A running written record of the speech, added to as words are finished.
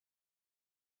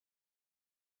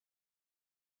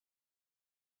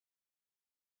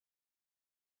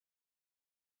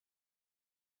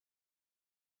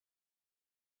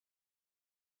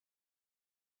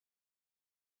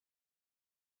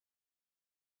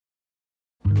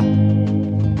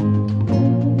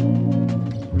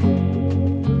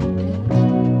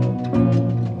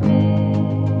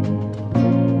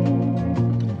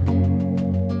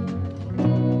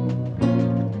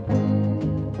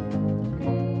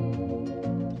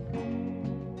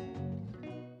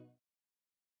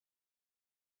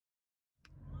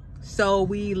So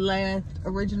we left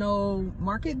Original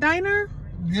Market Diner.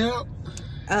 Yep.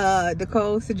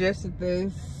 Nicole suggested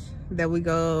this, that we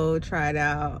go try it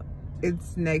out.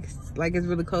 It's next, like it's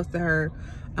really close to her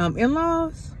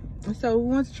in-laws. So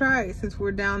we want to try it since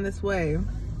we're down this way.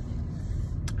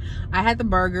 I had the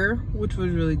burger, which was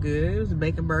really good. It was a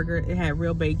bacon burger. It had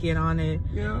real bacon on it.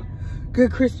 Yeah.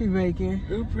 Good crispy bacon.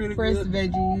 It was pretty Fresh good.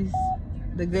 veggies.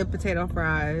 The good potato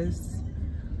fries.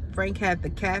 Frank had the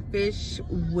catfish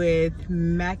with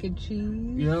mac and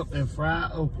cheese. Yep, and fried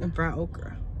okra. And fried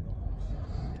okra.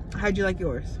 How'd you like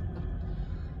yours?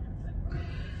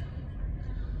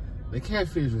 The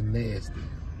catfish was nasty.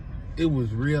 It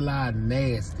was real live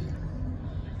nasty.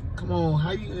 Come on,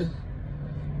 how you...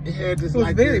 It had this, it was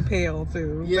like very this, pale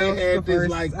too. Yeah, it had this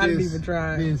like I didn't even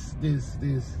try.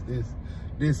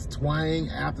 This twang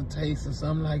aftertaste or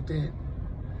something like that.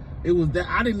 It was that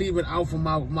I didn't even offer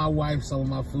my wife some of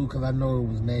my food because I know it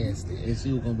was nasty, and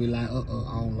she was gonna be like, I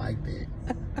don't like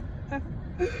that.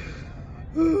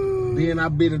 Then I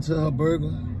bit into her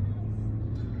burger.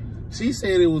 She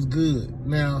said it was good.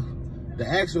 Now, the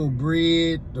actual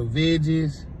bread, the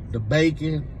veggies, the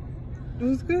bacon. It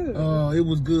was good. It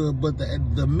was good, but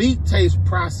the meat taste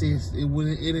processed. It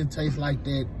didn't taste like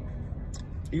that.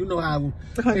 You know how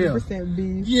 100%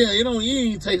 beef. Yeah, it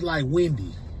ain't taste like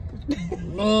Wendy. You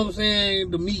know what I'm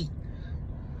saying? The meat.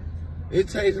 It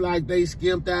tastes like they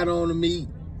skimped out on the meat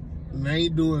and they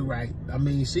ain't do it right. I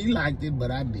mean, she liked it,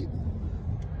 but I didn't.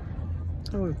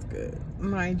 It was good.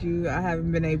 Mind you, I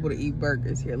haven't been able to eat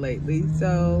burgers here lately,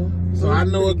 so I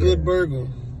know a good burger.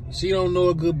 She don't know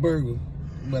a good burger.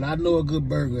 But I know a good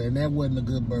burger, and that wasn't a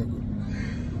good burger.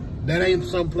 That ain't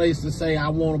some place to say I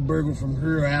want a burger from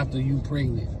her after you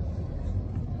pregnant.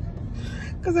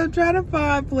 Cause I'm trying to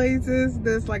find places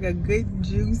that's like a good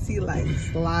juicy like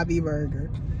slobby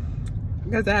burger.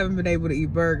 Because I haven't been able to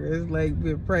eat burgers like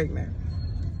being pregnant,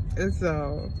 and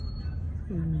so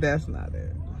that's not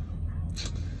it.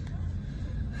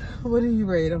 What do you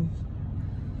rate them?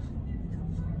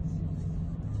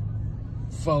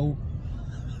 4.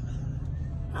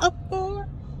 A 4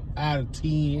 out of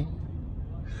 10.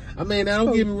 I mean, now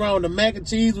don't get me wrong, the mac and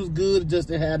cheese was good, it just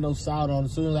didn't have no salt on it.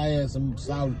 As soon as I had some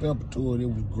salt and pepper to it, it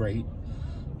was great.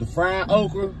 The fried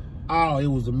okra, it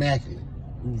was immaculate.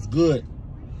 It was good.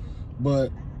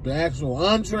 But the actual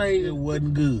entree, it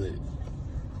wasn't good.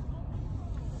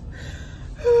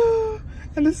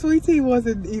 And the sweet tea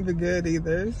wasn't even good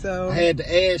either, so I had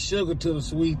to add sugar to the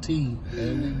sweet tea.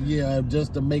 And yeah,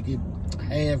 just to make it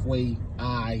halfway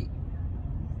aight.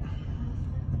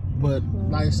 But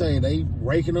like I say, they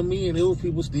raking them in. There was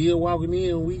people still walking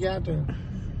in when we got there.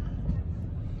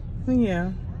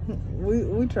 Yeah,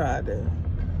 we tried it.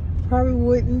 Probably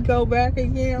wouldn't go back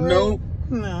again, right? Nope.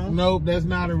 No. Nope, that's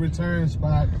not a return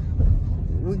spot.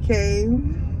 We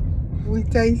came, we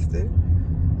tasted,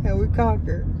 and we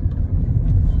conquered.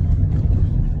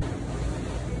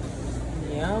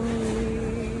 Yum.